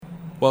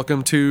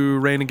Welcome to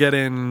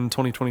Rain-ageddon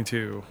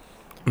 2022.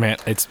 Man,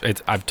 it's.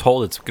 I'm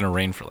told it's going to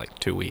rain for like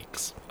 2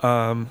 weeks.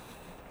 I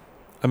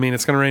mean,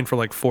 it's going to rain for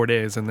like 4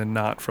 days and then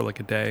not for like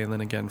a day and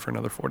then again for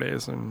another 4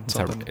 days and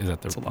something. Is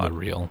that the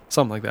real?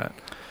 Something like that.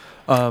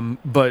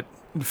 But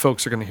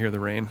folks are going to hear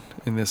the rain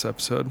in this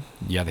episode.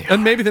 Yeah, they are.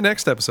 And maybe the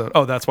next episode.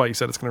 Oh, that's why you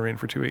said it's going to rain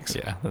for 2 weeks.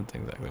 Yeah, that's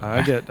exactly.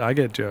 I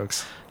get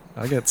jokes.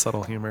 I get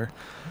subtle humor.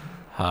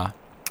 Hi,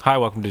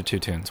 welcome to Two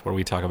Tunes, where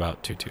we talk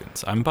about two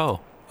tunes. I'm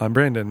Bo. I'm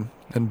Brandon.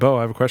 And Bo,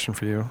 I have a question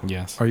for you.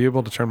 Yes. Are you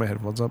able to turn my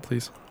headphones up,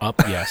 please? Up,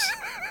 yes.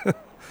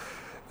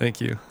 Thank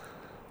you.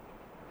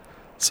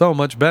 So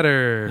much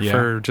better Yeah.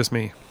 for just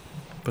me.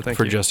 But thank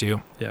For you. just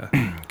you. Yeah.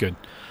 Good.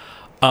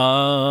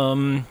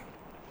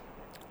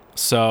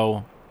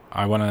 So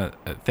I want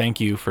to thank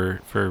you for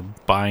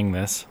buying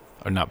this,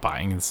 or not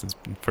buying this,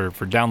 for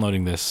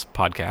downloading this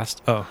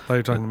podcast. Oh, I thought you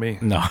were talking to me.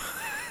 No.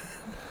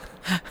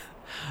 I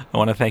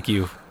want to thank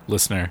you,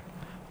 listener,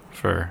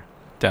 for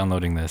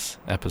downloading this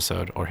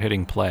episode or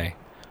hitting play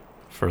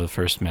for the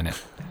first minute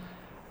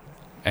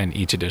and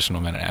each additional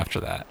minute after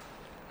that.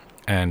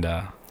 And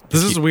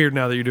This is weird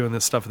now that you're doing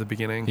this stuff at the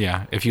beginning.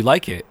 yeah, if you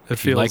like it, It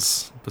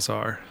feels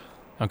bizarre.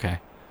 okay.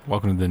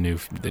 Welcome to the new.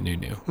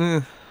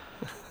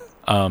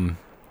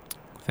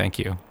 Thank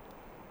you.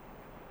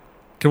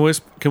 Can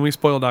we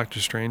spoil Doctor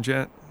Strange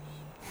yet?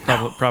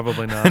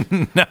 Probably not.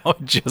 No,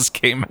 it just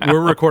came out.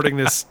 We're recording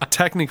this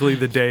technically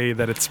the day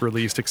that it's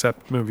released,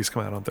 except movies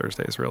come out on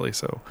Thursdays, really.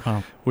 So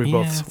we've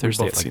both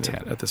Thursday both at like seen 10.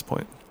 it at this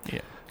point.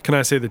 Yeah. Can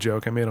I say the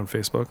joke I made on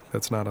Facebook?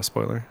 That's not a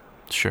spoiler.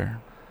 Sure.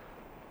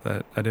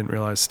 That I didn't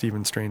realize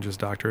Stephen Strange's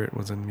doctorate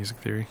was in music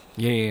theory.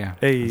 Yeah.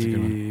 That's a good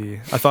one.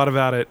 Hey, I thought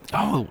about it.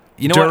 Oh,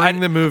 you know during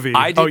what? the movie.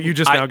 You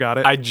just now got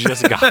it. I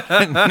just got it.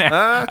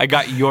 I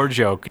got your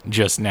joke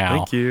just now.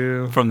 Thank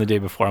you. From the day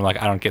before. I'm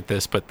like, I don't get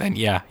this, but then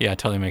yeah, it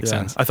totally makes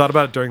sense. I thought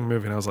about it during the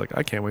movie, and I was like,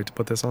 I can't wait to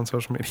put this on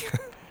social media.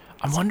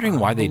 I'm wondering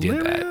why they did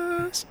that.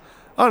 Hilarious.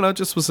 I don't know. It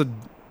just was an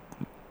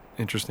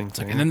interesting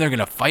thing. And then they're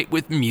gonna fight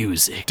with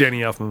music. Danny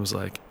Elfman was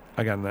like,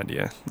 I got an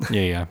idea.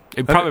 Yeah.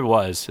 It probably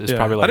was. It's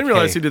probably like, I didn't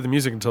realize hey, he did the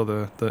music until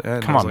the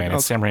end. come I was on, like, man,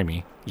 it's Sam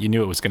Raimi. You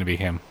knew it was gonna be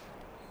him.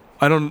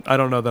 I don't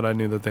know that I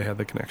knew that they had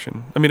the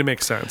connection. I mean, it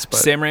makes sense, but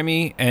Sam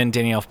Raimi and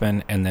Danny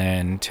Elfman, and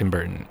then Tim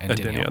Burton and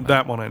Danny Elfman.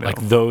 that one I know. Like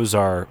those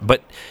are,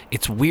 but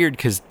it's weird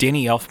because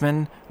Danny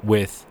Elfman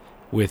with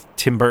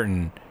Tim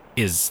Burton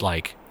is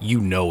like,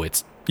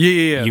 it's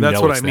yeah. you That's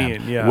know what it's I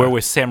mean. them. Yeah. Where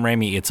with Sam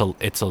Raimi,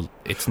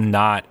 it's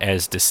not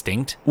as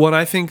distinct. Well,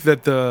 I think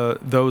that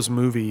those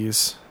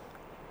movies,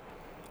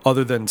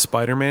 other than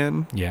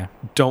Spider-Man, Yeah.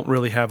 don't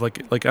really have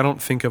like I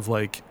don't think of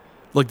like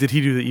did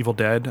he do the Evil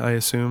Dead? I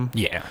assume.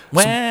 Yeah.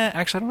 Well,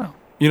 actually, I don't know.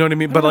 You know what I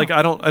mean? I But don't like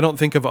I don't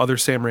think of other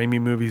Sam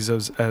Raimi movies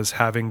as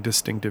having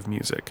distinctive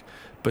music.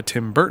 But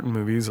Tim Burton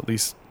movies, at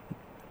least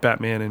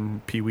Batman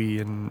and Pee-wee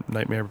and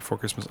Nightmare Before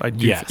Christmas, I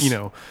do Yes.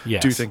 do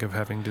think of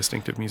having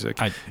distinctive music.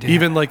 Yeah.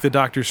 Even like the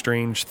Doctor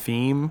Strange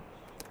theme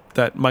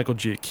that Michael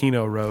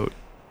Giacchino wrote,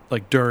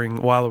 like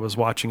while I was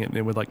watching it, and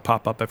it would like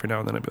pop up every now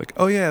and then. I'd be like,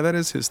 oh yeah, that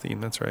is his theme.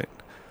 That's right.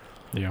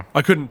 Yeah.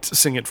 I couldn't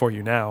sing it for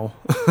you now.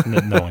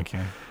 No one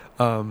can.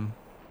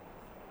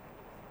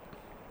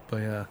 But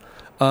yeah,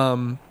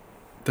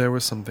 there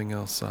was something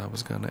else I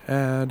was gonna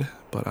add,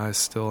 but I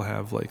still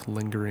have like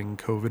lingering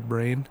COVID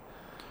brain,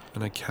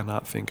 and I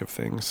cannot think of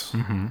things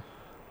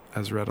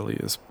as readily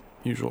as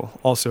usual.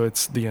 Also,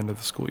 it's the end of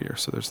the school year,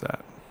 so there's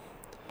that.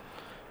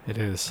 It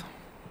is.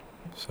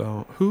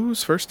 So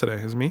who's first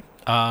today? Is it me?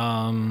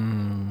 I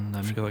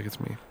I feel like it's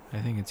me.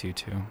 think it's you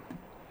too.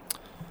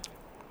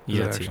 Is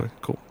Yeah, it it's actually you.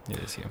 cool. It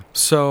is you.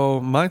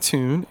 So my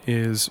tune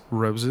is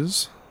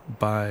 "Roses"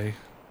 by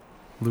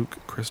Luke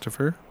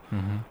Christopher.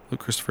 Mm-hmm. Luke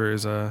Christopher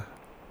is a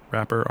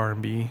rapper,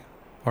 R&B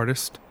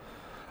artist.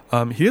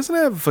 He doesn't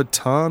have a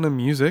ton of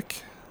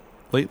music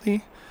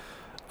lately.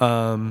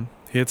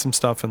 He had some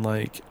stuff in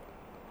like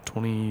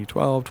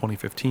 2012,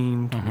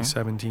 2015,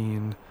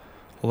 2017,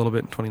 a little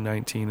bit in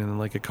 2019, and then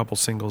like a couple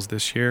singles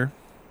this year.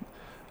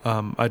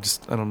 I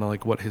don't know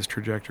like what his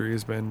trajectory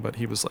has been, but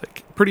he was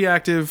like pretty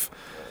active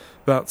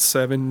about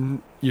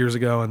 7 years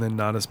ago, and then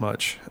not as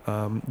much.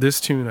 This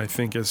tune I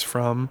think is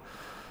from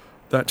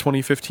that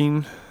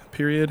 2015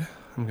 period.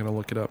 I'm going to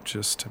look it up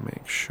just to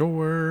make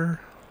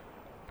sure.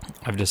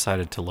 I've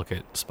decided to look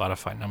at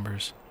Spotify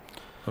numbers.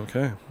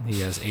 Okay. He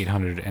has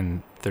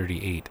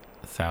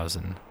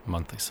 838,000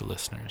 monthly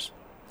listeners.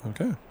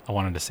 Okay. I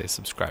wanted to say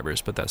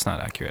subscribers, but that's not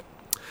accurate.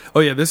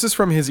 Oh yeah, this is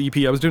from his EP.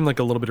 I was doing like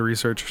a little bit of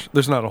research.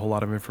 There's not a whole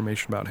lot of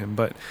information about him,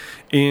 but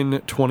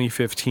in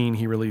 2015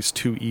 he released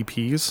 2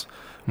 EPs.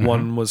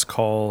 One was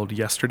called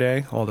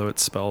Yesterday, although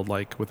it's spelled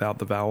like without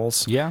the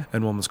vowels. Yeah.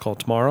 And one was called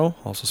Tomorrow,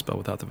 also spelled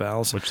without the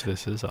vowels. Which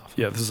this is off.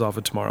 Yeah, this is off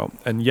of Tomorrow.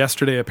 And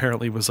Yesterday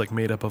apparently was like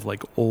made up of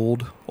like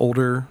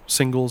older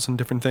singles and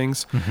different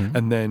things.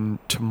 And then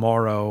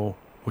Tomorrow,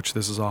 which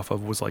this is off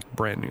of, was like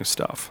brand new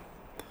stuff.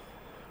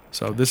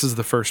 So this is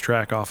the first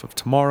track off of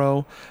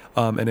Tomorrow,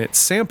 and it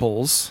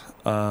samples.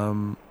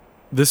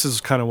 This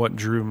is kind of what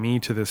drew me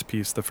to this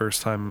piece the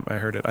first time I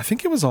heard it. I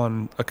think it was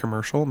on a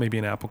commercial, maybe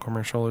an Apple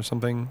commercial or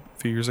something a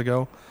few years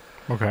ago.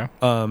 Okay.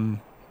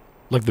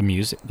 Like the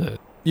music,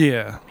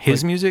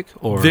 his music,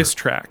 or this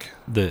track,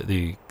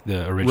 the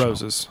original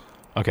Roses.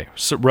 Okay,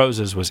 so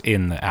Roses was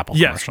in the Apple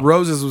Yes, commercial.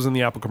 Roses was in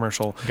the Apple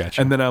commercial.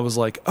 Gotcha. And then I was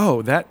like,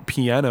 oh, that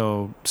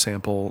piano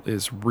sample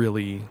is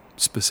really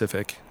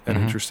specific and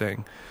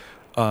interesting.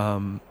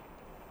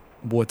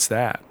 What's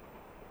that?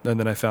 And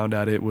then I found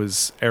out it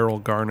was Errol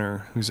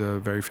Garner, who's a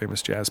very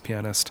famous jazz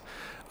pianist,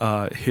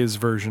 his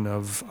version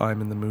of I'm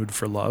in the Mood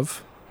for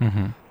Love.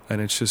 Mm-hmm.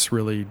 And it's just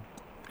really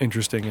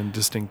interesting and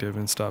distinctive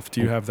and stuff.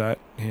 Do you have that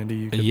handy?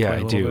 You could play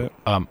a little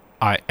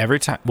bit? Every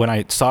time when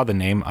I saw the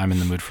name I'm in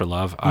the Mood for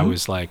Love, I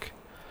was like,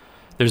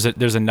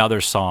 there's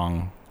another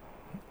song.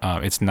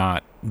 It's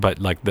not, but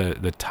like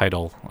the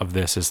title of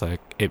this is like,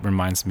 it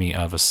reminds me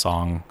of a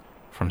song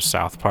from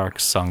South Park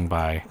sung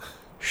by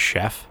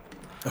Chef.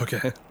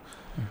 Okay.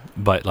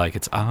 But like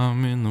it's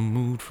I'm in the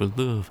mood for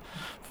love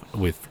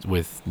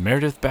with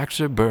Meredith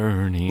Baxter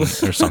Burney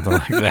or something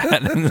like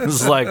that. And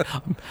it's like,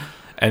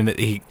 and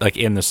he like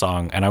in the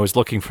song, and I was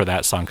looking for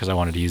that song because I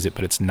wanted to use it,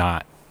 but it's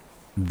not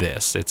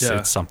this.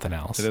 It's something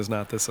else. It is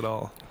not this at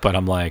all. But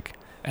I'm like,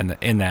 and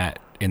in that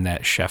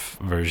Chef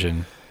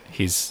version,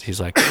 he's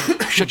like,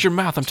 shut your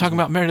mouth! I'm talking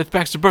about Meredith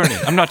Baxter Burney.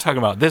 I'm not talking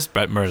about this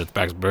Meredith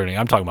Baxter Burney.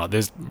 I'm talking about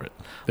this,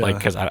 like,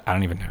 because I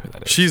don't even know who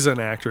that is. She's an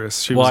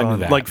actress. She was on,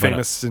 like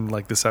famous in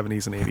like the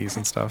 70s and 80s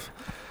and stuff.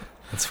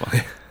 That's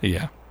funny.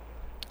 Yeah.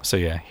 So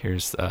yeah,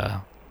 here's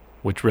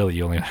which really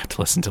you only have to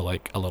listen to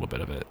like a little bit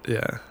of it.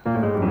 Yeah.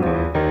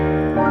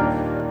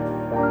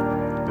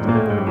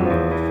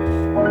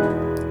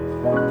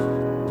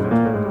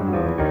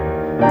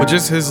 But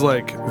just his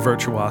like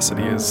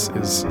virtuosity is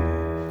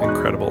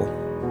incredible.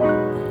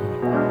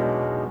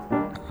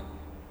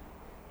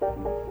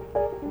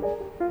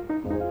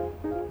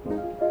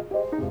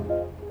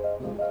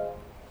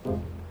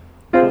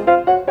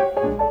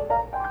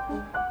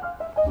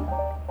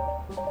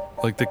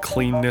 Like the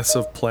cleanness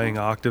of playing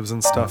octaves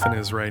and stuff in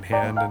his right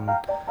hand,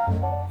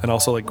 and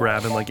also like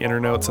grabbing like inner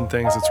notes and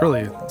things. It's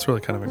really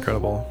kind of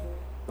incredible.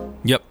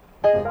 Yep.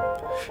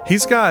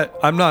 He's got,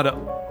 I'm not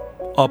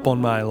up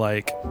on my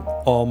like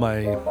all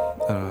my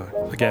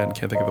again,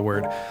 can't think of the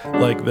word,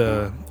 like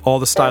all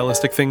the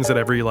stylistic things that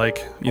every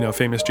like, you know,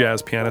 famous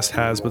jazz pianist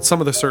has, but some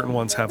of the certain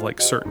ones have like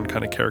certain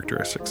kind of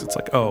characteristics. It's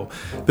like, oh,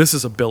 this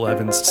is a Bill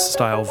Evans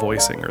style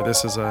voicing, or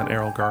this is an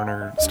Errol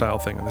Garner style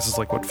thing, and this is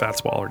like what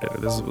Fats Waller did, or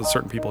this is what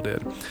certain people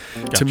did.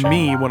 Gotcha. To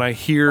me, when I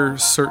hear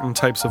certain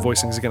types of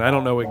voicings, again, I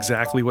don't know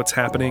exactly what's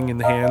happening in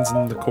the hands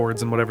and the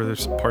chords and whatever,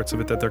 there's parts of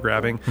it that they're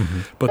grabbing,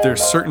 but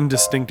there's certain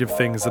distinctive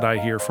things that I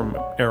hear from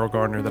Errol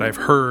Garner that I've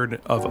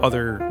heard of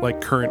other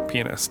like current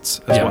pianists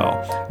as well.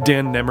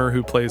 Dan Nemmer,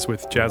 who plays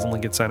with Jazz and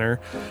Lincoln Center,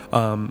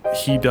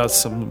 he does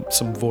some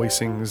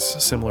voicings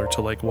similar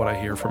to like what I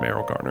hear from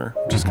Errol Garner,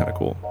 which is kind of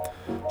cool.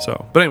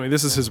 So, but anyway,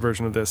 this is his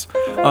version of this.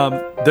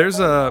 There's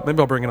maybe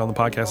I'll bring it on the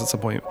podcast at some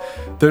point.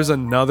 There's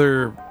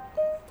another,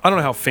 I don't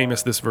know how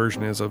famous this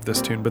version is of this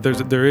tune, but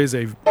there is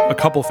a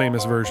couple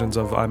famous versions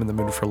of I'm in the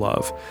Mood for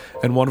Love,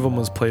 and one of them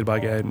was played by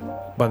a guy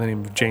by the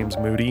name of James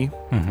Moody,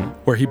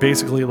 where he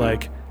basically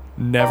like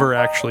never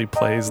actually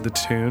plays the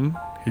tune.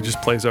 He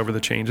just plays over the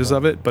changes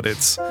of it, but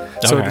it's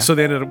so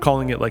they ended up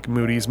calling it like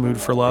Moody's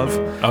Mood for Love.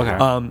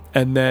 Okay.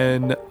 And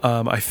then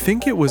I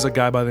think it was a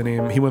guy by the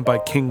name, he went by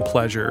King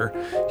Pleasure.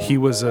 He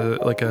was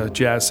a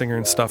jazz singer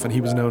and stuff, and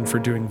he was known for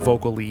doing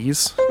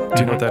vocalese.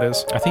 Do you know what that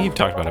is? I think you've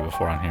talked about it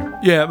before on here.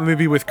 Yeah,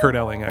 maybe with Kurt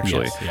Elling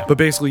actually. Yes, yeah. But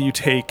basically, you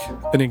take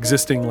an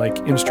existing like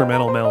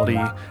instrumental melody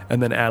and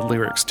then add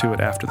lyrics to it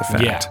after the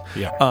fact.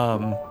 Yeah.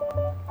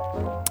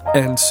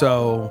 And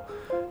so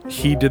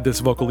he did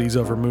this vocalese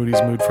over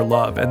Moody's Mood for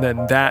Love, and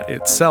then that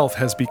itself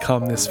has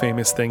become this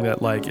famous thing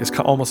that like is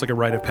almost like a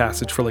rite of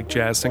passage for like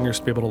jazz singers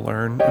to be able to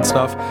learn and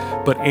stuff.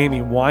 But Amy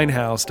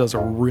Winehouse does a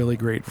really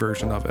great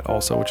version of it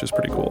also, which is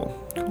pretty cool.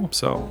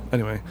 So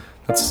anyway,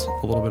 that's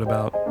a little bit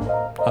about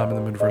I'm in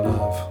the Mood for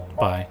Love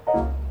by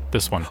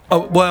this one.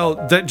 Oh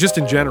well, that just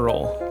in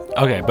general.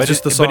 Okay, but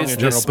just the song in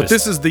general. But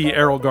this is the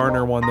Errol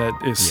Garner one that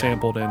is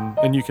sampled in,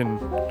 and you can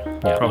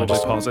probably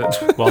pause it.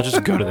 Well, I'll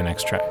just go to the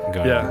next track.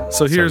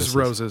 So here's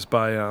Roses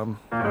by Luke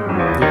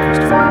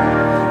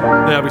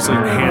Christopher. They obviously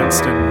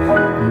enhanced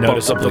and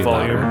bumped up the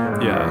volume.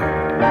 Louder.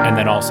 Yeah. And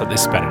then also they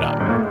sped it up.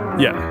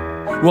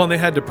 Yeah. Well, and they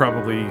had to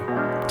probably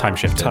time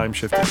shift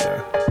it.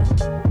 Yeah.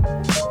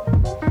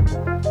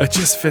 It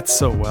just fits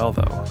so well,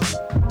 though.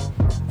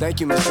 Thank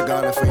you, Mr.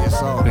 Garner, for your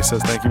song. He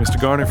says, thank you, Mr.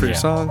 Garner, for your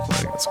song. I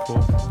think that's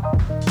cool.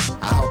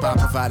 I hope I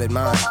provided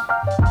mine.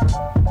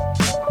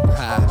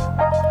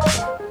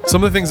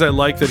 Some of the things I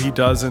like that he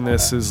does in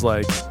this is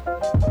like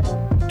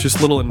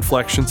just little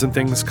inflections and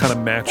things kind of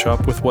match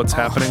up with what's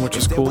happening, which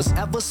is cool. Like in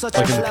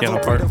the piano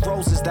part. Like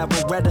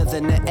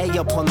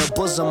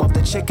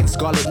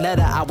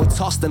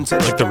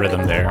the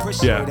rhythm there.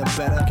 Yeah.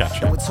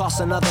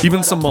 Gotcha.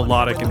 Even some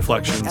melodic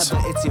inflections.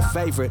 It's your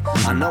favorite.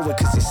 I know it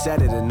because you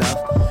said it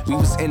enough. We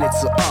was in it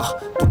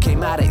to but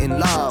came at it in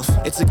love.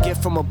 It's a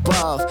gift from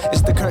above.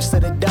 It's the curse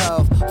of the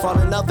dove. Fall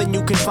in love and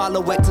you can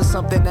follow it to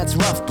something that's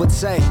rough. But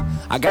say,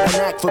 I got a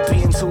knack for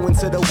being too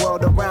into the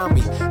world around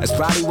me. That's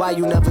probably why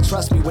you never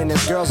trust me when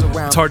there's girls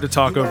around. It's hard to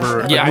talk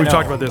over. Yeah, I we've know.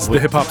 talked about this. The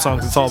hip hop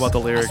songs. It's all about the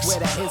lyrics.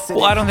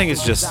 Well, I don't think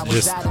it's just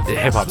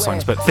hip hop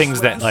songs, but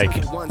things that like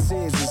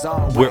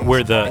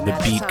where the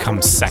beat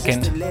comes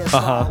second,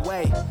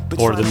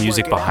 or the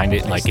music behind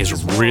it like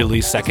is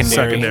really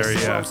secondary.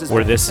 Yeah.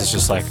 Where this is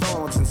just like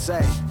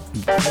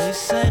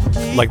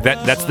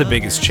that. That's the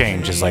biggest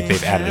change. Is like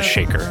they've added a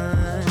shaker.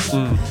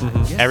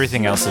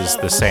 Everything else is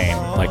the same.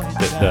 Like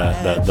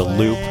the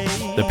loop,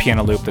 the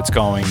piano loop that's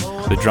going,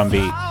 the drum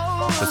beat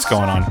that's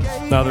going on.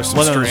 Now there's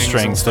some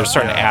strings they're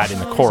starting to add in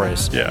the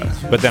chorus. Yeah.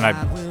 But then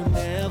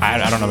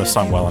I don't know the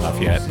song well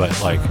enough yet, but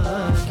like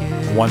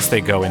once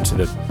they go into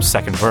the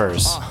second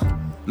verse,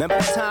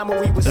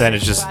 then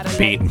it's just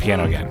beat and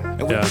piano again.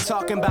 Yeah.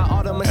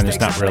 And there's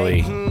not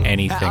really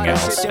anything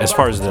else as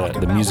far as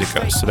the music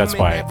goes. So that's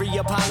why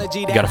you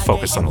got to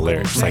focus on the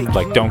lyrics.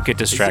 Like don't get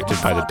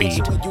distracted by the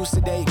beat.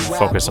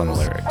 Focus on the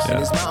lyrics.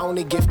 Yeah.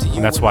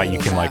 And that's why you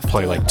can like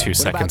play like 2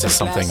 seconds of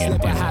something in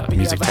a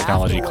music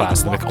technology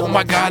class and be like, oh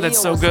my god, that's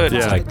so good.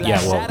 It's like,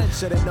 yeah, well,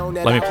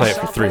 let me play it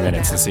for 3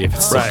 minutes and see if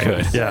it's so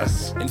good. Yeah.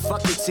 And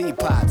fuck your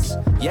teapots.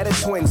 Yeah, the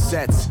twin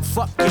sets.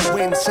 Fuck your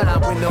wind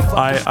time when the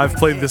I've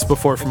played this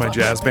before for my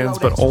jazz bands,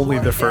 but only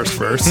the first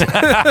verse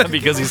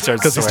because he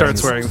starts swearing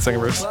the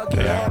second verse.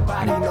 Yeah.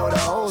 Everybody know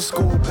the old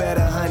school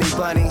better, honey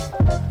bunny.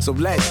 So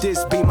let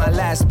this be my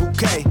last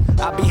bouquet.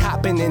 I'll be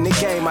hopping in the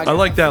game. I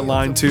like that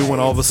line too when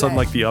all of a sudden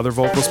like the other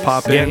vocals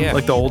pop in, Yeah.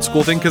 like the old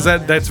school thing, because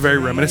that's very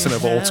reminiscent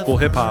of old school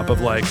hip hop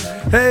of like,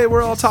 hey,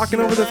 we're all talking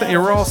over the thing,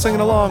 we're all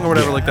singing along or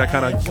whatever, like that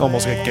kind of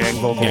almost like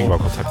gang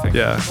vocal type thing.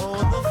 Yeah.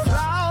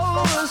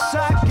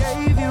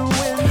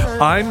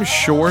 I'm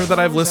sure that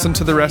I've listened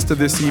to the rest of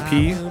this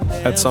EP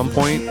at some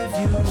point,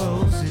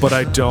 but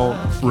I don't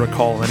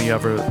recall any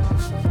of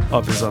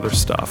his other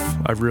stuff.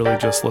 I've really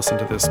just listened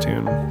to this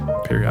tune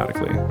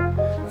periodically,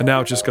 and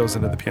now it just goes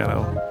into the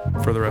piano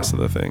for the rest of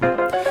the thing.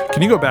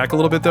 Can you go back a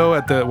little bit though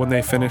at when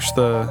they finish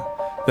the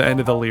end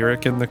of the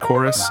lyric in the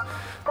chorus?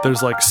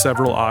 There's like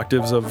several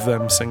octaves of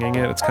them singing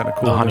it. It's kind of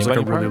cool. There's like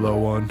a really low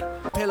one.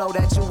 Pillow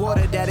that you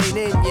ordered that ain't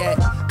in yet.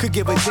 Could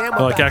give a damn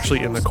Like actually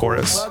in the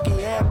chorus.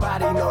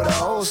 Everybody know the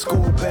old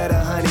school better,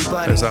 honey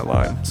bunny. There's that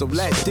line. So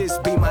let this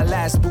be my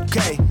last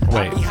bouquet.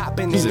 Wait,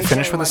 does it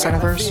finish with the second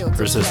verse?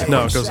 Or is this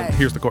No, it goes.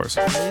 Here's the chorus.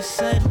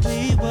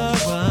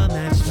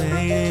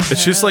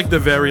 It's just like the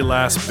very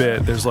last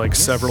bit. There's like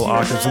several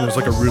octaves and there's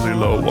like a really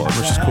low one,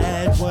 which is cool.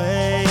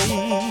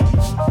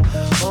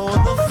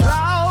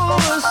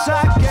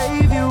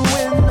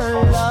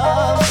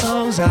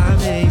 I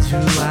made you,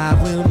 I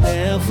will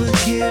never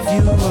give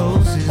you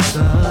roses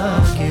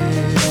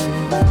again.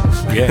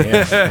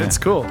 Yeah. It's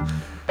cool.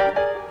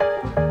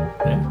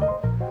 Yeah.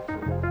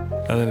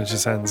 And then it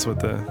just ends with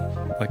the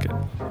like a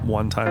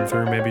one time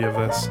through maybe of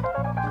this.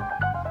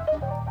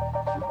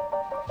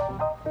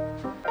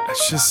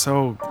 It's just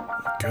so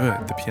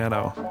good, the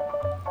piano.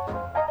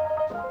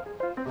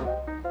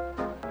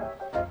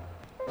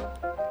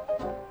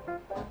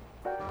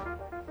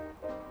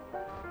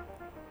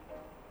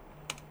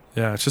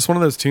 Yeah, it's just one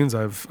of those tunes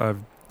I've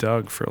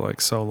dug for like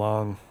so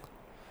long.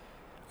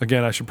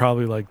 Again, I should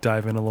probably like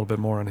dive in a little bit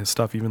more on his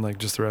stuff, even like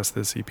just the rest of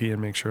this EP, and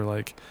make sure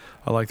like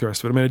I like the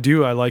rest of it. I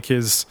mean, I like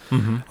his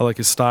I like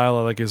his style,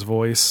 I like his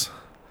voice.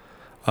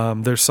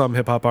 There's some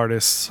hip hop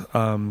artists that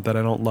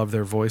I don't love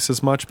their voice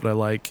as much, but I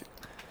like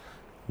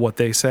what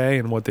they say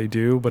and what they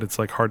do, but it's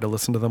like hard to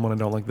listen to them when I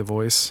don't like the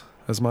voice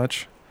as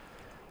much.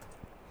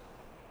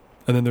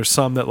 And then there's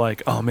some that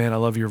like, oh man, I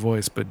love your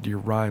voice, but your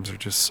rhymes are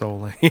just so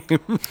lame.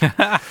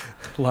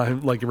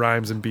 Like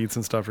rhymes and beats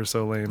and stuff are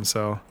so lame.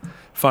 So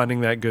finding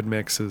that good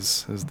mix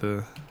is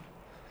the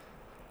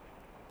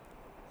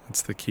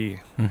key.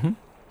 Mm-hmm.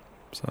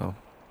 So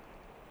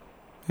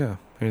yeah.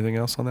 Anything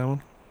else on that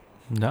one?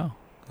 No.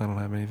 I don't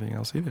have anything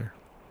else either.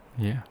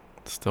 Yeah.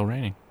 It's still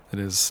raining. It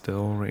is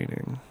still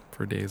raining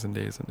for days and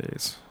days and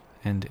days.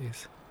 And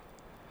days.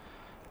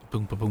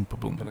 Boom, ba boom, ba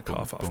boom. I'm gonna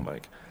cough off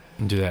mic.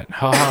 Do that.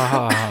 Ha ha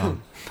ha ha.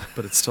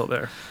 But it's still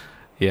there.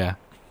 Yeah.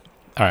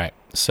 All right.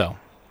 So.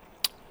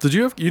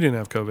 You didn't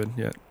have COVID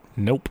yet?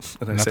 Nope.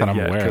 And I Not said that I'm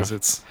yet, aware 'cause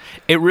of.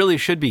 It really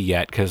should be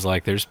yet, because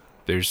like there's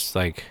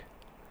like.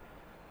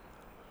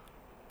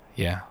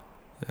 Yeah.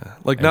 Yeah.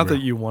 Like not that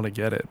you want to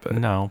get it, but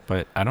No,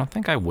 but I don't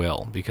think I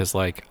will, because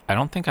like I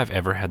don't think I've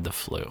ever had the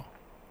flu.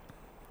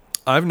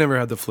 I've never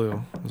had the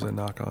flu. As I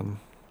knock on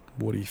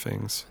woody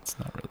things. It's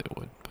not really a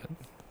wood,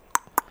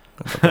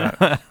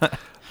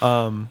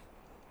 but.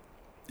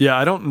 Yeah,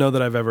 I don't know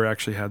that I've ever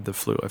actually had the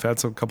flu. I've had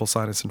couple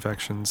sinus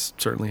infections.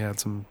 Certainly had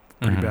some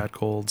pretty bad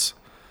colds.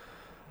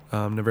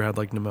 Never had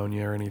like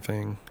pneumonia or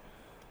anything.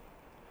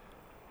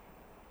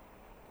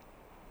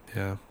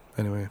 Yeah.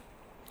 Anyway.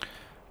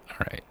 All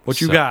right.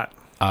 What you got?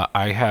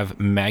 I have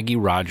Maggie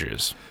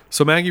Rogers.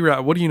 So Maggie,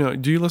 what do you know?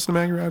 Do you listen to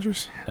Maggie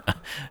Rogers?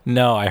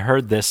 No, I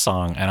heard this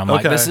song and I'm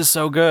like, this is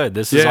so good.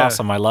 This is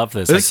awesome. I love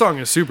this. This song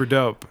is super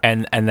dope.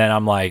 And then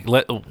I'm like,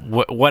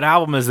 what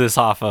album is this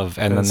off of?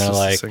 And then they're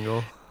like, a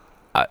single.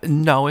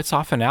 No, it's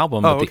off an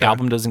album, but the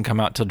album doesn't come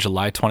out till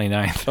July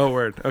 29th. Oh,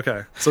 word.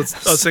 Okay. So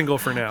it's a single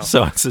for now.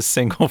 So it's a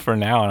single for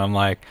now. And I'm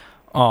like,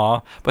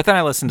 Aw. But then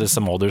I listened to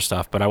some older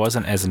stuff, but I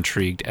wasn't as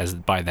intrigued as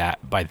by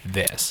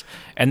this.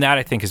 And that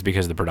I think is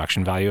because of the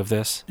production value of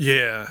this.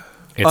 Yeah.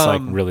 It's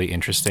like really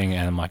interesting,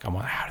 and I'm like,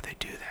 how do they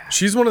do that?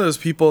 She's one of those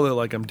people that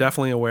like I'm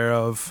definitely aware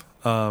of.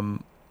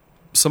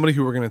 Somebody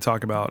who we're going to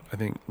talk about, I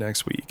think,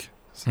 next week.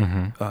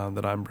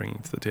 That I'm bringing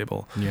to the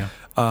table. Yeah.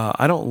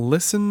 I don't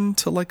listen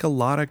to like a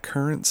lot of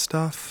current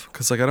stuff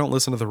because like I don't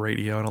listen to the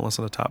radio. I don't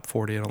listen to Top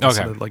 40. I don't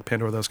listen to like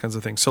Pandora, those kinds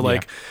of things. So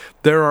like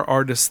there are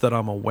artists that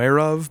I'm aware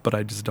of, but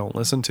I just don't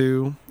listen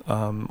to,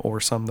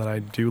 or some that I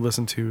do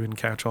listen to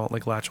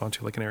and latch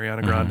onto, like an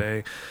Ariana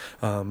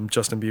Grande,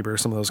 Justin Bieber,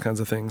 some of those kinds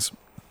of things.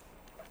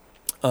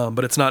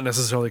 But it's not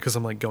necessarily because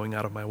I'm like going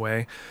out of my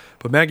way.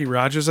 But Maggie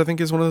Rogers, I think,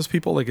 is one of those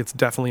people. Like, it's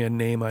definitely a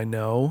name I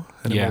know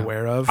and I'm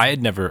aware of. I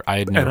had never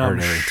heard and I'm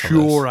her.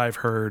 Sure, I've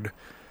heard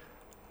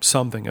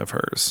something of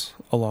hers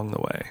along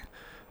the way,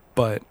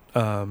 but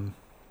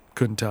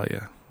couldn't tell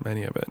you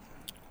any of it.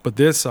 But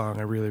this song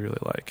I really, really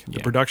like.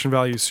 The production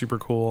value is super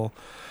cool.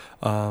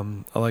 I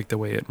like the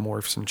way it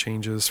morphs and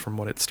changes from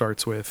what it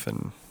starts with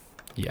and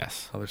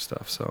other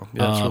stuff. So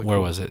yeah, it's really where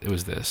cool. was it? It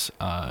was this.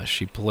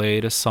 She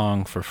played a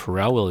song for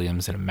Pharrell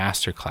Williams in a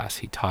master class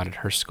he taught at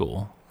her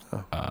school.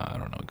 I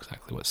don't know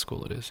exactly what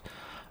school it is.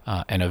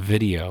 And a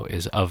video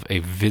is of a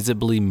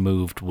visibly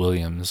moved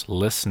Williams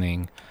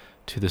listening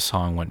to the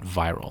song went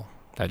viral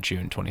that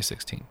June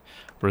 2016,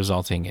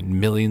 resulting in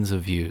millions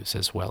of views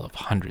as well as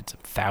hundreds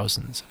of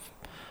thousands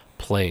of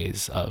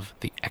plays of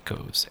The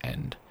Echoes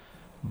and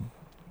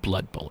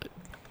Blood Bullet.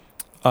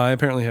 I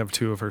apparently have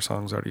 2 of her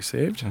songs already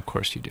saved. Of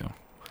course you do.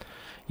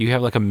 You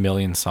have like 1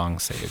 million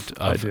songs saved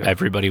of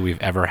everybody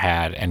we've ever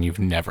had, and you've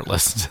never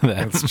listened to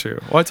them. That's true.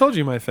 Well, I told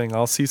you my thing.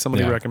 I'll see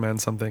somebody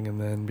recommend something and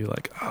then be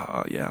like,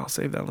 oh, yeah, I'll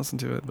save that and listen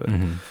to it. But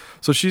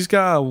So she's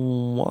got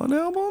 1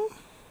 album?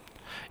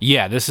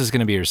 Yeah, this is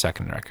going to be her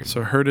second record.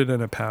 So Heard It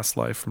in a Past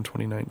Life from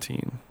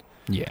 2019.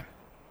 Yeah.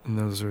 And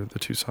those are the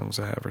 2 songs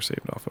I have her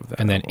saved off of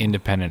that. And then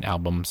independent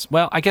albums.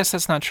 Well, I guess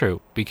that's not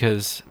true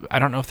because I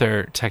don't know if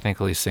they're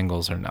technically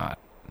singles or not.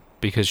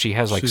 Because she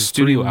has like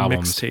studio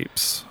albums.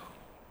 Mixtapes.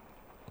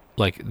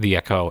 Like The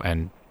Echo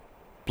and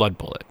Blood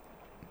Bullet.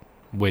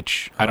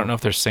 Which I don't know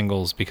if they're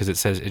singles because it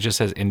just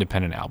says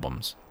independent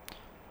albums.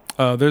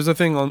 There's a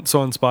thing on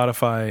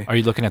Spotify. Are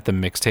you looking at the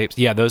mixtapes?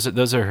 Yeah, those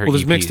are her. Well,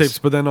 there's EPs.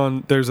 mixtapes, but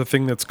then there's a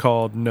thing that's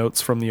called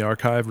Notes from the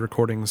Archive,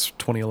 recordings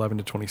 2011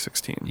 to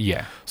 2016.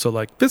 Yeah. So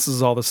like this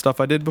is all the stuff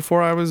I did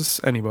before I was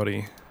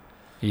anybody.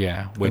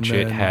 Yeah, which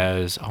it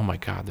has. Oh my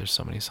God, there's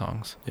so many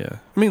songs. Yeah,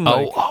 I mean,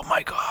 like, oh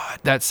my God,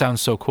 that sounds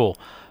so cool.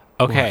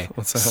 Okay,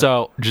 what's that?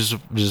 So just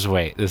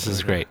wait. This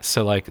is great.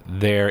 So like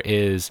there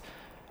is,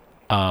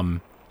 so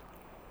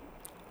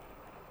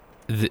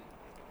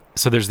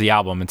there's the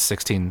album. It's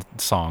 16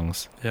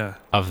 songs. Yeah.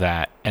 Of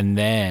that, and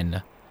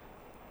then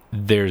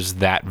there's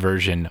that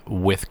version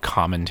with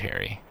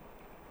commentary.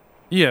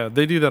 Yeah,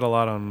 they do that a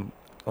lot on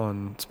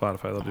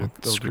Spotify.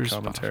 They'll do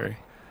commentary.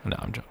 Spotify. No,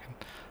 I'm joking.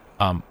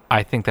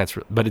 I think that's,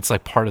 but it's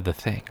like part of the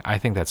thing. I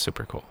think that's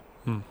super cool.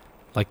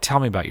 Like, tell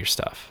me about your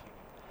stuff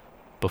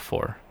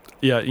before.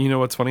 Yeah, you know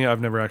what's funny?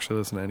 I've never actually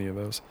listened to any of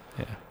those.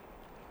 Yeah.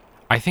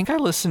 I think I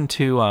listened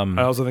to...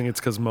 I also think it's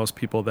because most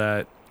people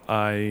that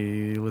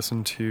I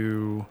listen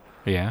to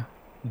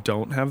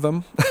don't have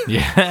them.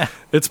 Yeah.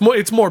 It's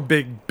more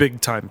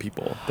big time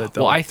people that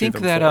don't. Well, I think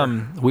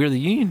that We Are the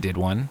Union did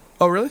one.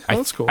 Oh, really? Oh,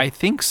 that's cool. I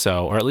think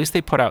so. Or at least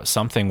they put out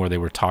something where they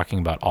were talking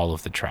about all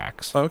of the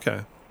tracks. Oh,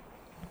 okay.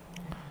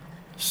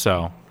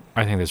 So,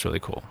 I think that's really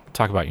cool.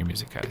 Talk about your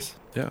music, guys.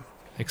 Yeah.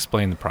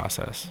 Explain the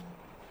process.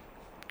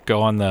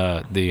 Go on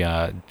the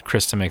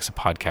Krista Makes a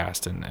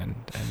Podcast and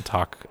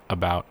talk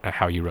about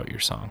how you wrote your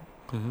song.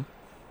 Mm-hmm.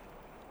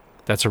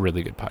 That's a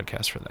really good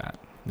podcast for that.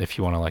 If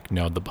you want to like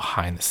know the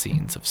behind the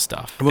scenes of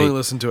stuff. I've only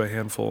listened to a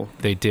handful.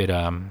 They did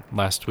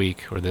last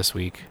week or this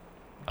week.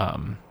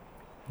 Who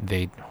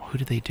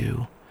did they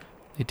do?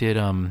 They did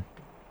it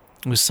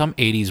was some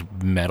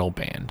 80s metal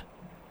band.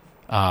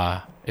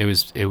 It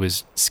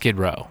was Skid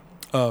Row.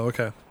 Oh,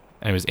 okay.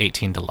 And it was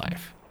 18 to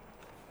Life,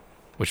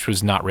 which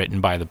was not written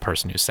by the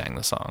person who sang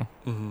the song.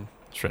 Mm-hmm.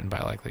 It's written by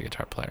like the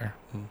guitar player.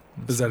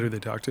 Is that who they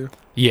talk to?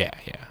 Yeah.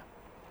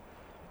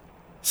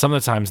 Some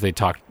of the times they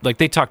talk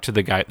to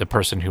the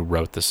person who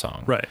wrote the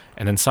song. Right.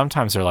 And then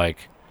sometimes they're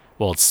like,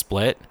 well, it's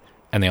split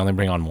and they only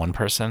bring on one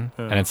person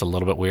and it's a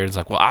little bit weird. It's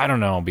like, well, I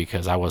don't know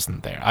because I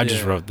wasn't there. I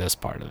just wrote this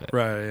part of it.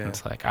 Right. Yeah.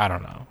 It's like, I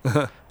don't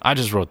know. I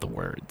just wrote the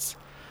words.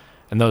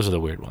 And those are the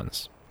weird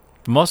ones.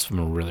 Most of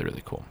them are really,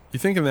 really cool. You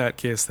think in that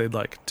case they'd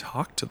like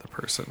talk to the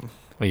person?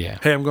 Well, yeah.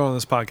 Hey, I'm going on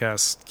this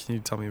podcast. Can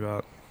you tell me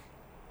about,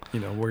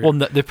 where? Well,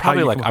 they're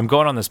probably like, I'm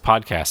going on this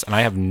podcast and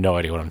I have no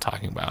idea what I'm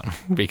talking about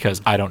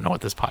because I don't know what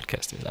this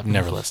podcast is. I've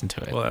never listened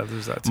to it. Well,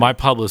 there's that too. My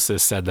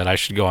publicist said that I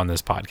should go on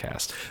this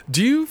podcast.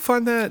 Do you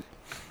find that?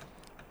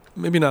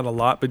 Maybe not a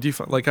lot, but do you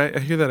find like I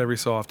hear that every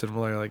so often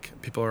where like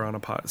people are on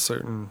a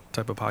certain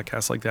type of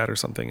podcast like that or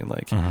something, and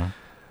like. Mm-hmm.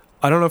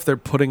 I don't know if they're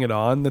putting it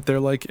on that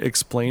they're like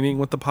explaining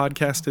what the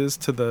podcast is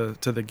to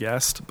the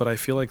guest, but I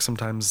feel like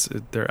sometimes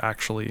they're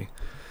actually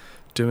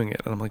doing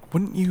it, and I'm like,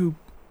 wouldn't you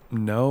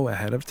know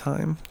ahead of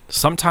time.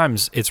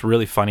 Sometimes it's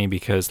really funny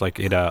because like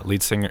it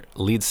lead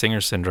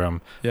singer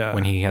syndrome. Yeah.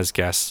 When he has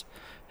guests,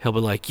 he'll be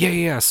like,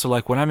 yeah. So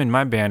like when I'm in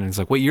my band, and it's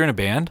like, wait, you're in a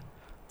band?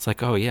 It's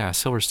like, oh yeah,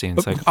 Silverstein.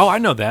 It's like, oh, I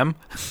know them.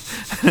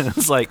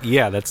 It's like,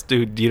 yeah, that's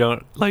dude. You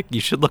don't like. You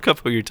should look up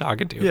who you're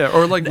talking to. Yeah,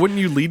 or like, wouldn't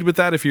you lead with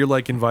that if you're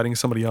like inviting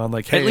somebody on?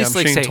 Like, hey, At least, I'm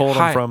like, Shane say, Told.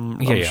 hi. I'm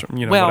from,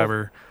 Yeah. Well,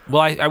 whatever.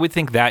 Well, I would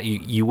think that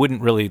you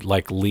wouldn't really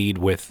like lead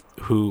with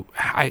who.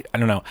 I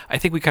don't know. I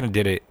think we kind of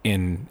did it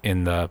in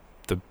the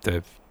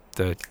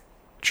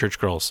church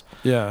girls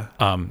Yeah.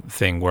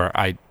 thing where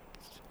I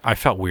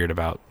felt weird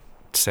about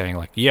saying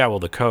like, yeah, well,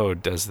 the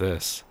code does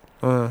this.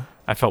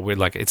 I felt weird.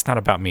 Like, it's not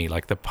about me.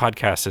 Like, the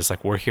podcast is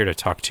like, we're here to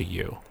talk to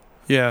you.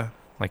 Yeah.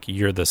 Like,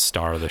 you're the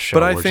star of the show.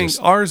 But I We're think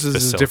just ours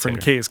is a different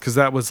facilitator. case because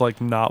that was like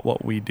not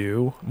what we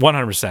do.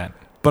 100%.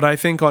 But I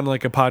think on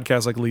like a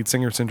podcast like Lead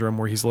Singer Syndrome,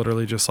 where he's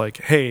literally just like,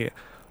 hey,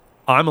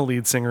 I'm a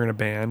lead singer in a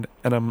band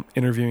and I'm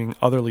interviewing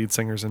other lead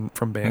singers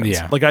from bands.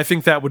 Yeah. Like, I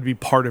think that would be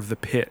part of the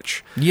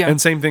pitch. Yeah.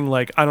 And same thing,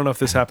 like, I don't know if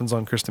this happens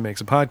on Krista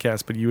Makes a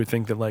Podcast, but you would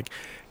think that like,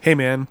 hey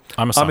man,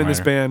 I'm in this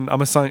songwriter. band.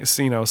 I'm a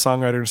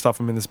songwriter and stuff.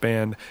 I'm in this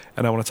band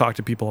and I want to talk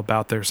to people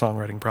about their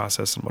songwriting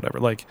process and whatever.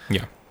 Like,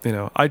 Yeah.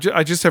 I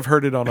just have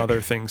heard it on other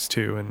things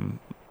too. And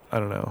I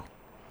don't know.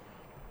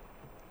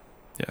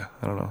 Yeah,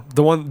 I don't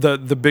know.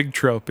 The big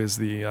trope is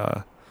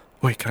the,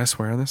 wait, can I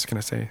swear on this? Can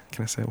I say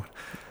what?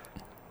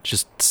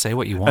 Just say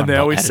what you want. And they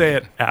They'll always edit say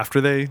it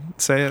after they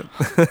say it.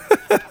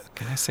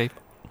 Can I say?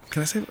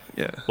 Can I say?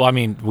 Yeah. Well, I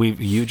mean,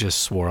 you just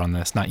swore on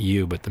this, not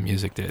you, but the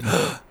music did.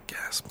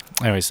 Gasp.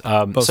 Anyways,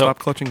 Bo, so stop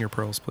clutching your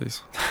pearls,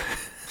 please.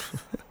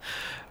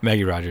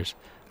 Maggie Rogers.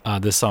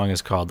 This song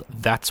is called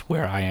 "That's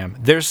Where I Am."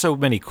 There's so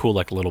many cool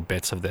like little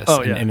bits of this,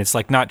 Oh, yeah. and it's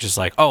like not just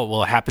like, oh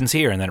well, it happens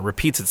here and then it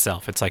repeats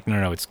itself. It's like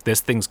no, it's this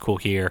thing's cool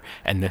here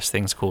and this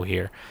thing's cool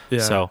here. Yeah.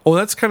 So well,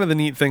 that's kind of the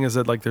neat thing is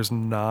that like there's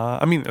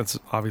not. I mean, it's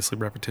obviously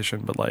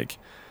repetition, but like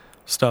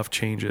stuff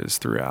changes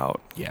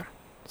throughout. yeah.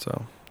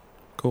 So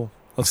cool.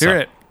 Let's So- hear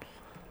it.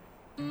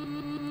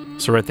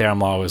 So right there,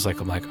 I'm always like,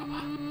 that's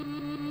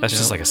Yeah.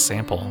 just like a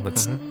sample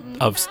that's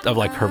of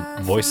like her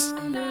voice.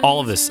 All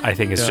of this, I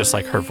think, is Yeah. just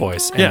like her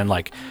voice, and Yeah. then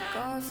like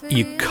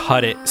you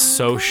cut it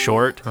so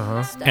short,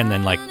 and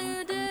then like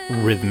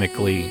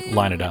rhythmically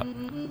line it up,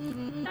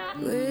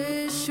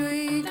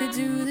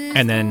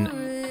 and then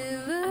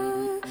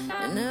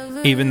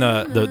even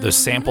the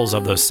samples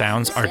of those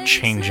sounds are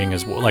changing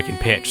as well, like in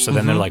pitch. So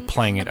then they're like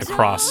playing it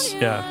across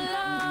Yeah.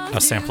 a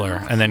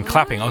sampler and then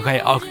clapping. Okay,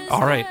 all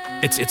right.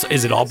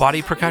 Is it all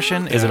body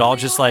percussion? Is it all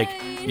just like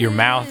your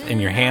mouth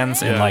and your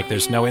hands and Yeah. like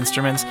there's no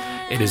instruments?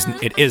 It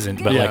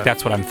isn't. But Yeah. like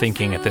that's what I'm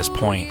thinking at this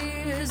point.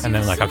 And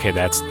then like, okay,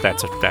 that's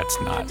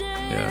not.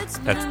 Yeah.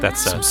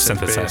 That's a Some synth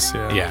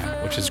synthesizer. bass,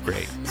 yeah. Which is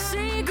great.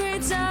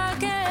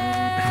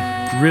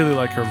 Really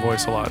like her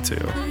voice a lot too.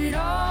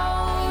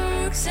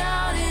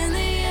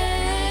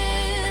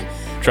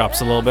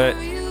 Drops a little bit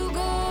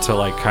to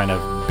like kind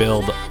of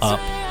build up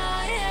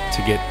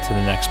to get to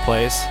the next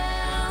place.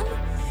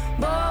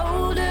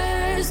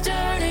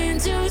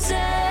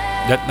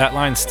 That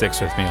line sticks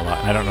with me a lot,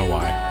 and I don't know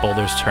why.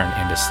 Boulders turn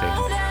into sand.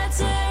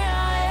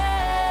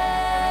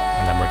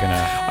 And then we're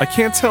gonna. I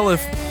can't tell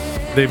if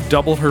they've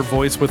doubled her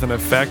voice with an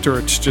effect or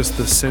it's just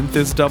the synth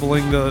is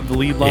doubling the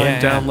lead line Yeah.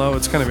 down low.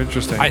 It's kind of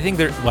interesting. I think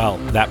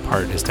that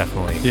part is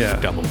definitely Yeah.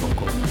 double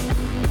vocal.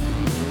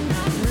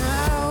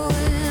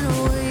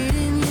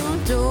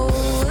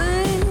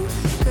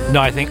 No,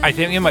 I think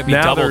it might be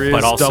now doubled, there is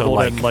but also doubled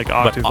like and like but,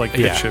 octave, like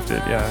pitch yeah,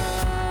 shifted.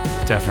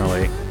 Yeah.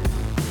 definitely.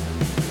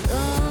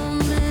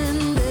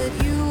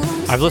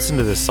 I've listened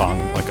to this song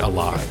like a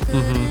lot.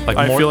 Mm-hmm. Like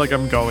I more, feel like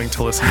I'm going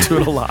to listen to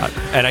it a lot.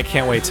 and I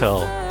can't wait till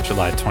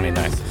July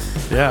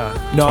 29th. Yeah.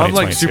 No, I'm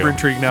like 2022. super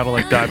intrigued now to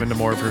like dive into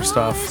more of her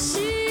stuff.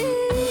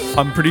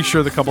 I'm pretty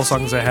sure the couple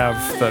songs I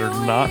have that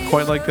are not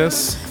quite like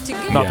this,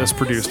 not Yeah. this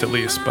produced at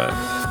least, but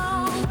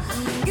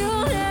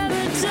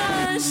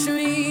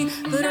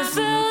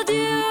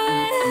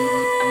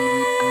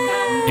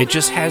It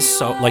just has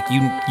so like you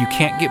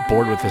can't get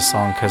bored with this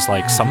song because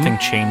like something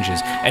changes,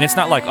 and it's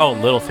not like oh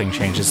little thing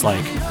changes,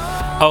 like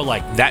oh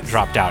like that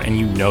dropped out and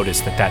you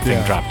notice that thing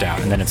Yeah. dropped out,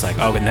 and then it's like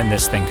oh and then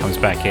this thing comes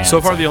back in. so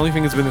It's far like, the only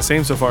thing that's been the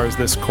same so far is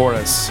this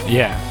chorus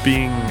yeah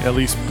being at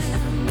least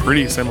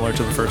pretty similar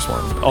to the first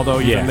one. Although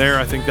even Yeah. there,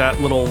 I think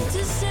that little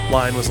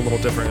line was a little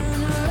different.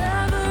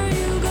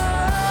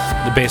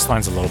 the bass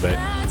line's a little bit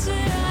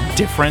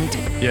different,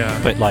 Yeah.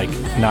 but like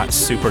not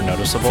super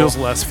noticeable. Feels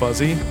less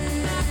fuzzy,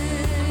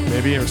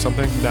 maybe, or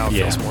something. Now it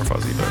Yeah. feels more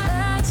fuzzy, but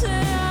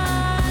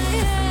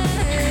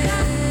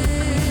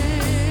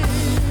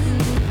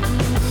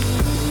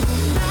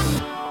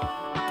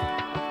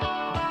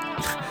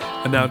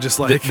and now just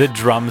like the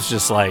drums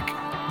just like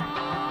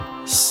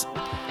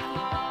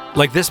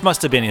this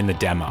must have been in the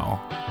demo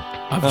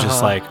of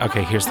just like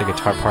okay here's the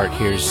guitar part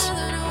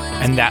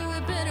and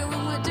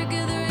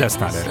that's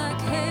not it,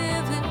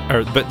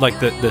 or but like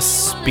the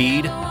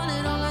speed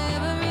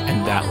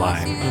and that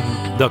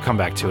line they'll come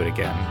back to it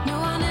again.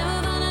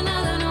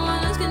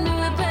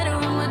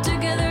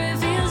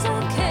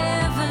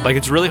 Like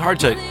it's really hard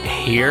to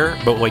hear,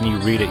 but when you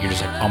read it, you're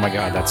just like, oh my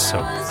god, that's so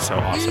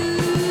awesome.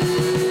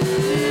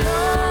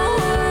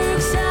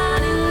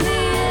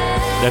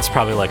 That's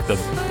probably like the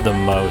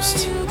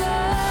most,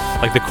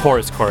 like the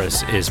chorus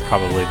is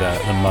probably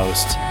the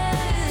most,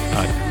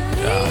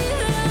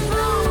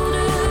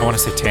 I want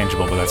to say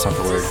tangible, but that's not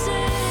the word.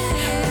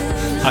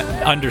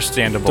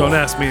 Understandable. Don't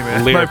ask me,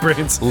 man. My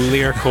brain's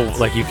lyrical,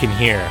 like you can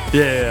hear.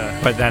 Yeah.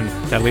 But then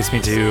that leads me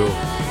to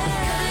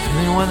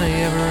only one I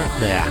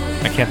ever. Yeah,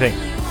 I can't think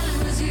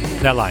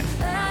that line,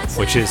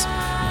 which is,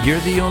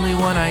 "You're the only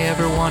one I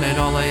ever wanted.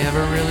 All I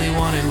ever really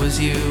wanted was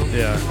you."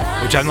 Yeah.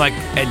 Which I'm like,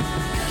 and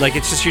like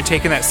it's just you're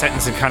taking that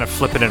sentence and kind of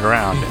flipping it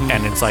around,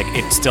 and it's like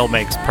it still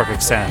makes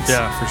perfect sense.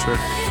 Yeah, for sure.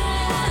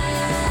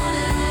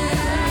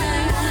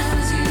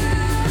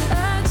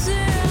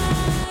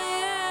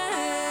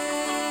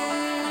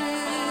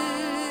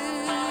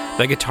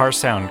 The guitar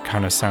sound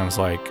kind of sounds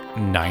like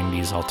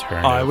 90s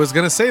alternative. I was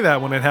going to say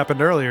that when it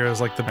happened earlier. It was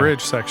like the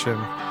bridge section.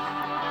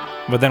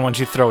 But then once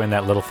you throw in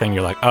that little thing,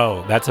 you're like,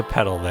 oh, that's a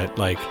pedal that,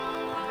 like,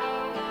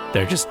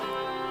 they're just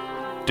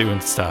doing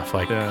stuff,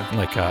 like a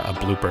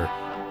blooper.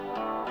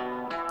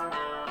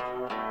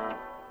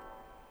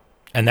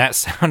 And that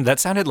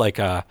sounded like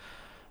a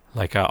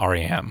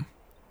REM.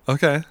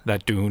 Okay.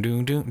 That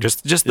doom.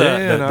 Just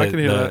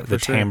the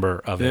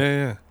timbre of it.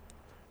 Yeah.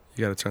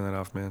 You got to turn that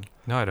off, man.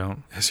 No, I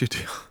don't. Yes, you do.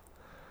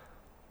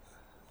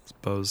 It's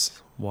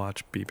Bose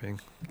watch beeping,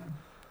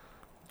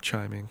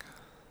 chiming.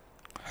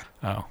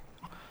 Oh.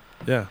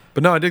 Yeah,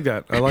 but no, I dig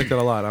that. I like that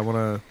a lot. I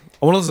want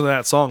to listen to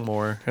that song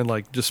more and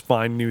like just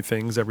find new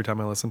things every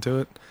time I listen to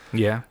it.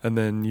 Yeah. And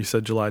then you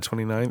said July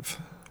 29th.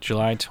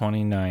 July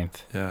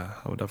 29th. Yeah,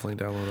 I would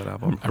definitely download that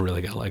album. I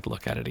really got to like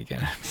look at it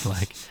again.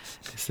 Like,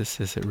 is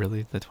it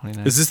really the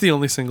 29th? Is this the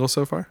only single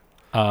so far?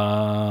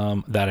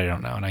 That I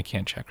don't know, and I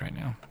can't check right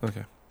now.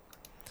 Okay.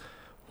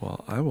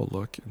 Well, I will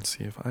look and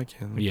see if I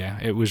can. Yeah,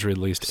 it was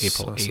released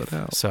April suss it 8th,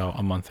 out. so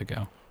a month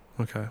ago.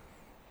 Okay.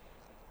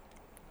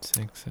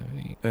 6,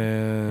 7, 8.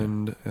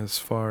 And as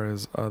far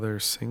as other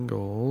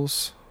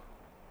singles,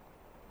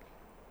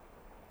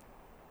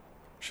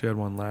 she had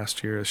one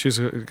last year. She's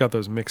got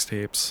those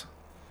mixtapes.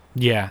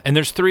 Yeah, and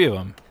there's 3 of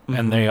them,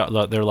 and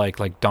they're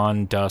like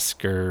Dawn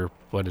Dusk or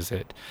what is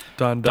it?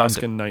 Dawn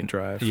Dusk and Night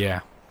Drive.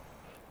 Yeah.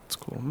 It's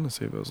cool. I'm gonna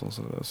save those.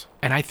 Listen to those.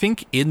 And I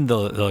think in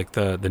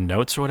the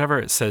notes or whatever,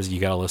 it says you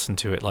gotta listen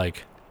to it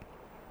like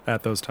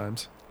at those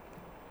times.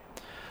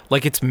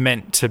 Like it's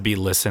meant to be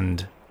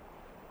listened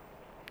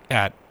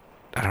at.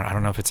 I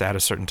don't know if it's at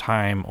a certain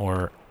time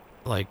or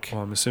like.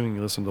 Well, I'm assuming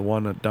you listen to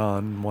one at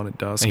dawn, one at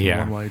dusk,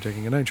 yeah. and one while you're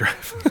taking a night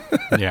drive.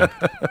 Yeah.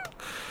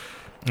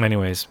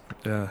 Anyways,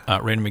 yeah.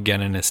 Rain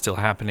McGinnon is still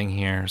happening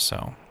here,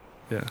 so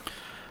yeah,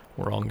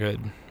 we're all good.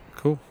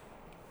 Cool.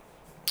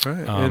 All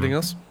right. Anything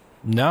else?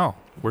 No,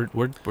 we're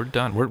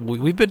done.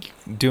 We've been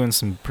doing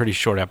some pretty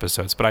short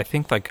episodes, but I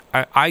think like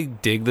I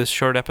dig this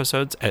short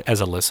episodes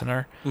as a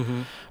listener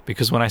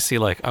because when I see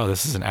like, oh,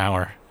 this is an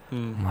hour,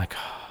 I'm like,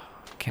 oh,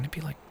 can it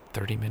be like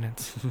 30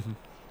 minutes?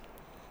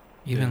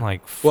 Even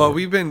like 4. Well,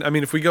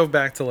 if we go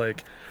back to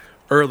like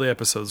early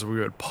episodes, we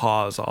would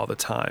pause all the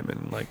time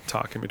and like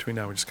talk in between.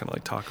 Now we just kind of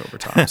like talk over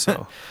top.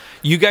 So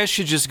you guys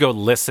should just go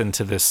listen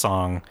to this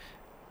song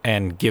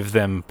and give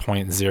them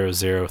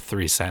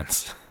 0.003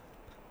 cents.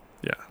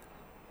 Yeah,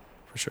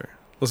 for sure.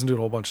 Listen to it a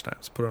whole bunch of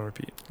times. Put it on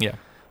repeat. Yeah.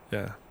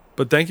 Yeah.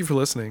 But thank you for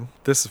listening.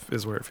 This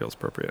is where it feels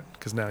appropriate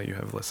because now you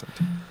have listened.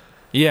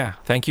 Yeah.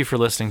 Thank you for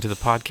listening to the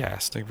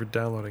podcast. Thank you for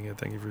downloading it.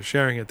 Thank you for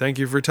sharing it. Thank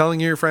you for telling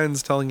your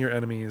friends, telling your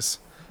enemies.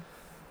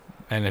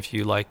 And if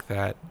you like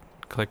that,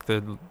 click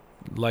the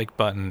like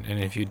button. And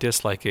if you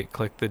dislike it,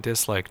 click the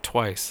dislike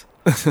twice.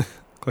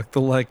 Click the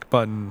like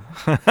button.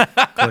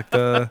 Click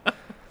the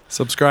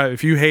subscribe.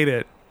 If you hate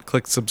it,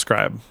 click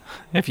subscribe.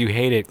 If you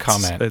hate it,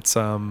 comment. It's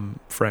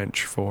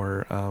French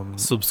for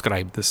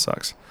subscribe. This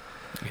sucks.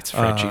 It's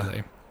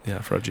fragile. Yeah,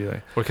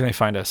 fragile. Where can they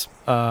find us?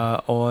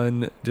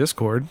 On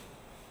Discord.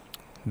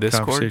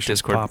 Discord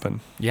popping.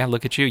 Yeah,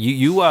 look at you.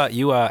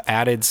 You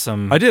added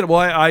some. I did. Well,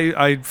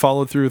 I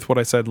followed through with what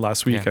I said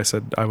last week. Yeah. I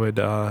said I would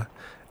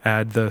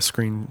add the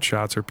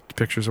screenshots or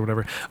pictures or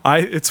whatever.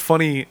 It's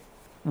funny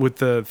with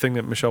the thing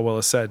that Michelle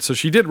Willis said. So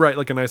she did write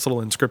like a nice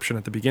little inscription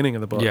at the beginning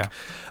of the book. Yeah.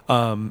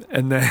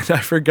 And then I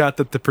forgot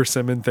that the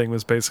persimmon thing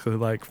was basically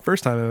like,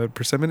 first time I had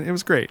persimmon, it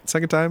was great.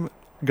 Second time,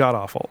 god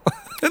awful.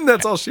 And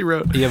that's all she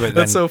wrote. Yeah, but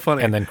that's so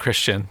funny. And then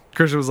Christian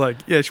was like,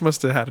 yeah, she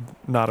must have had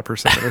not a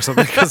persimmon or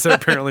something because they're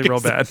apparently real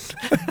bad.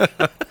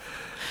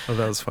 Oh,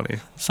 that was funny.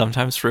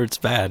 Sometimes fruit's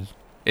bad.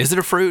 Is it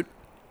a fruit?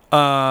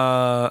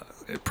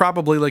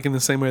 Probably like in the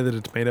same way that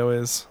a tomato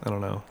is. I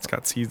don't know. It's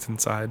got seeds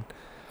inside.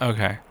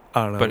 Okay.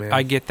 I don't know, but man.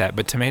 I get that.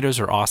 But tomatoes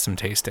are awesome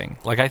tasting.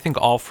 Like I think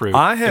all fruit.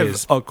 I have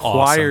is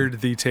acquired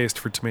awesome. the taste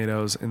for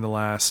tomatoes in the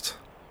last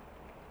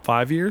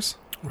 5 years.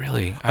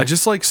 Really? I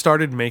just like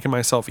started making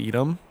myself eat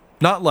them.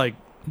 Not like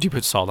do you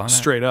put salt on it?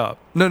 Straight up.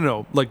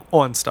 No. Like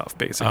on stuff,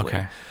 basically.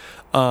 Okay.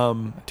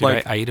 Dude,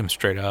 like I eat them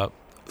straight up.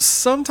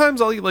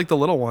 Sometimes I'll eat like the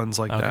little ones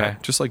like Okay.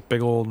 that. Just like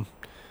big old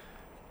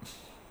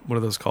what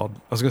are those called? I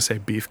was gonna say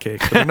beefcake,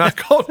 but they're not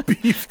called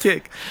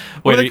beefcake.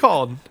 What Wait, are they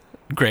called?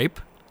 Grape?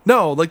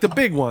 No, like the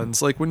big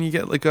ones. Like when you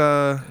get like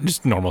a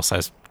Just normal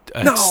size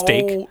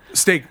steak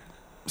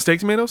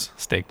tomatoes.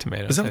 steak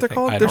tomatoes. Is that what I they're think.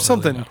 called? I There's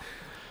don't really something.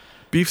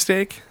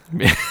 Beefsteak.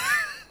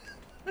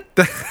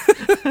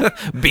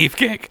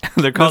 Beefcake.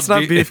 They're called That's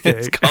not It's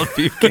beefcake. called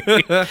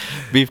beefcake.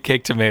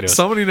 Beefcake tomatoes.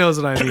 Somebody knows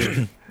what I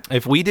mean.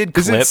 If we did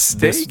Is it clips,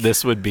 steak?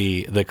 this would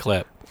be the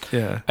clip.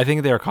 Yeah. I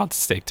think they are called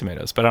steak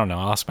tomatoes, but I don't know.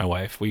 I'll ask my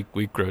wife. We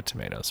grow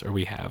tomatoes, or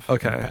we have in the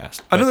Okay.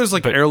 past. I know But- there's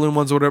like but- heirloom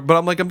ones or whatever, but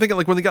I'm thinking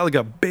like when they got like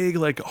a big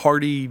like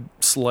hearty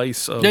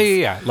slice of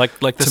yeah. Like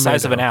the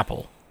size of an tomato.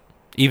 apple,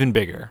 even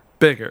bigger.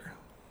 bigger,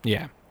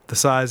 Yeah, the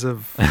size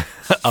of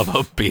of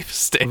a beef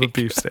steak. a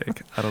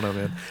beefsteak. I don't know,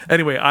 man.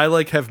 Anyway, I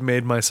like have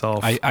made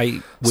myself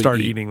I would start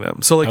eat- eating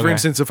them. So like for Okay.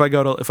 instance, if I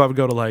would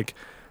go to like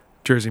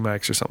Jersey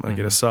Mike's or something, I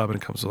get a Mhm. sub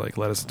and it comes with like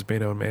lettuce and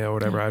tomato and mayo or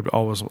whatever. I'd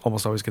almost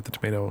always get the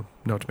tomato,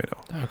 no tomato.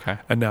 Okay.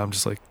 And now I'm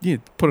just like, yeah,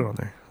 put it on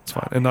there. It's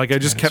fine. And like I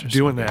just Tomatoes kept are so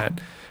doing good.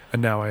 that,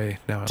 and now I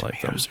like them.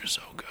 Tomatoes are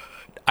so good.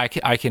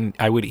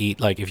 I would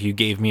eat, like, if you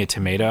gave me a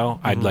tomato,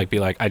 I'd Mhm. like be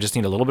like, I just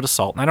need a little bit of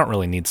salt, and I don't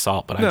really need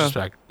salt, but I No. just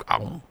like,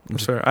 I'll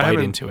That's just fair. bite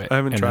into it. I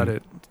haven't and tried then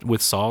it.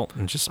 with salt,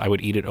 and just I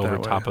would eat it over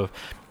That top way. of.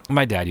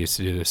 My dad used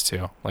to do this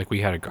too. Like,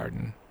 we had a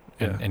garden,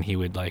 and, Yeah. and he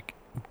would, like,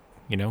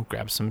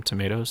 grab some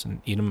tomatoes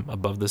and eat them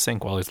above the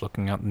sink while he's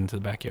looking out into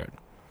the backyard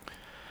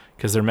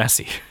because they're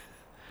messy.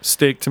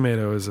 Steak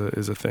tomato is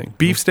a thing.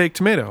 Beefsteak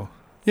tomato.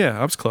 Yeah,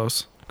 I was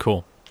close.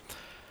 Cool.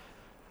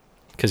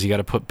 Because you got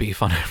to put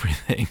beef on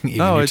everything. Even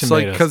No, your it's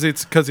tomatoes.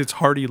 like because it's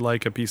hearty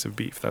like a piece of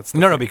beef. That's the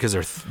No, thing.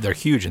 because they're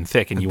huge and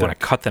thick, and you And want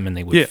to cut them, and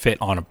they would Yeah. fit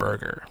on a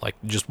burger, like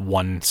just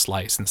one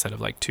slice instead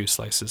of like two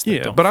slices. That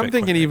Yeah, don't but I'm fit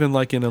thinking quickly. even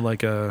like in a Yeah.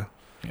 like a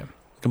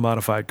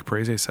modified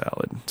caprese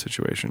salad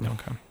situation.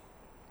 Okay.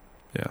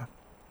 Yeah.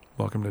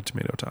 Welcome to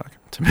Tomato Talk.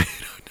 Tomato.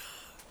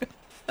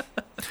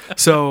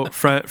 So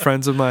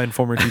friends of mine,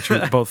 former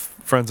teachers, both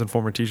friends and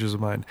former teachers of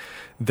mine,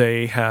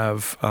 they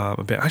have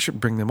a band. I should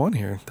bring them on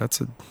here.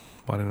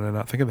 Why didn't I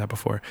not think of that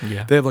before?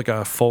 Yeah. They have like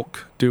a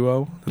folk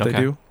duo that they Okay.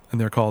 do, and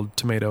they're called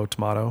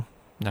Tomato.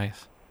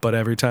 Nice. But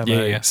every time Yeah,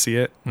 I yeah. see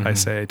it, I Mhm.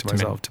 say to Tomato.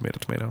 myself,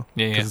 tomato,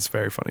 Yeah, because yeah. it's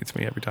very funny to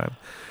me every time.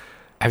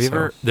 Have you So-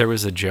 ever? There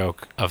was a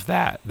joke of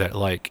that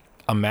like,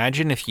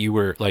 imagine if you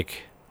were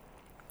like,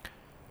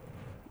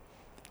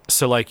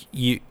 so like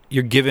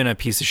you're given a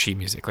piece of sheet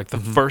music, like the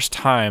Mhm. first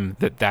time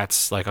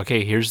that's like,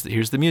 okay, here's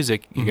the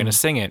music, you're gonna Mhm.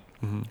 sing it,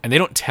 Mhm. and they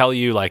don't tell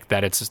you like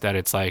that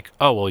it's like,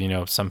 oh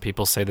well, some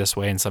people say this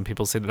way and some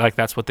people say that, like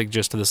that's what the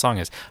gist of the song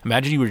is.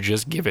 Imagine you were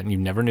just given, you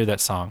never knew that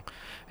song,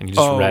 and you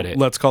just read it.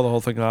 Let's call the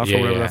whole thing off, or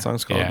whatever that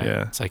song's called.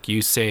 Yeah. It's like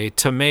you say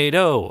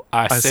tomato,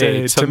 I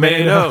say say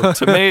tomato,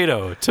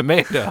 tomato.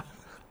 tomato,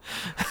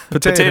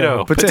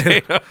 Potato.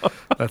 potato.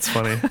 That's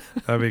funny.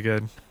 That'd be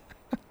good.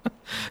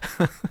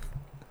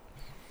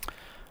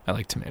 I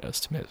like tomatoes.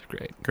 Tomatoes are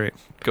great. Great.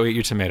 Go eat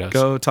your tomatoes.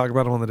 Go talk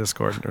about them on the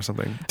Discord or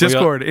something.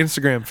 Discord,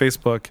 Instagram,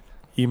 Facebook,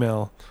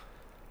 email.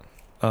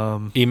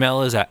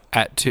 Email is at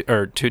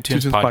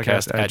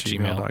tunespodcast at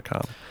gmail.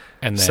 gmail.com.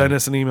 And then Send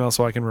us an email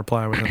so I can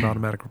reply with an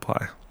automatic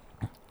reply.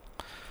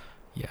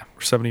 Yeah.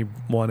 We're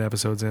 71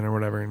 episodes in or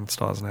whatever, and it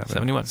still hasn't happened.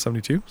 71.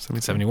 72?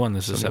 71.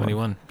 This is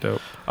 71.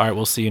 Dope. All right,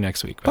 we'll see you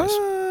next week, guys.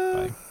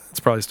 Bye. It's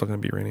probably still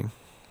going to be raining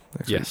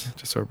next Yes. week,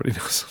 just so everybody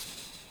knows.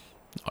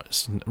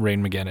 It's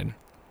Rain-mageddon.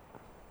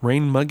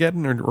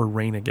 Rain-mageddon or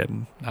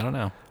Rain-ageddon? I don't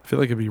know. I feel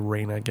like it'd be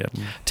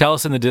Rain-ageddon. Tell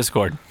us in the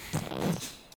Discord.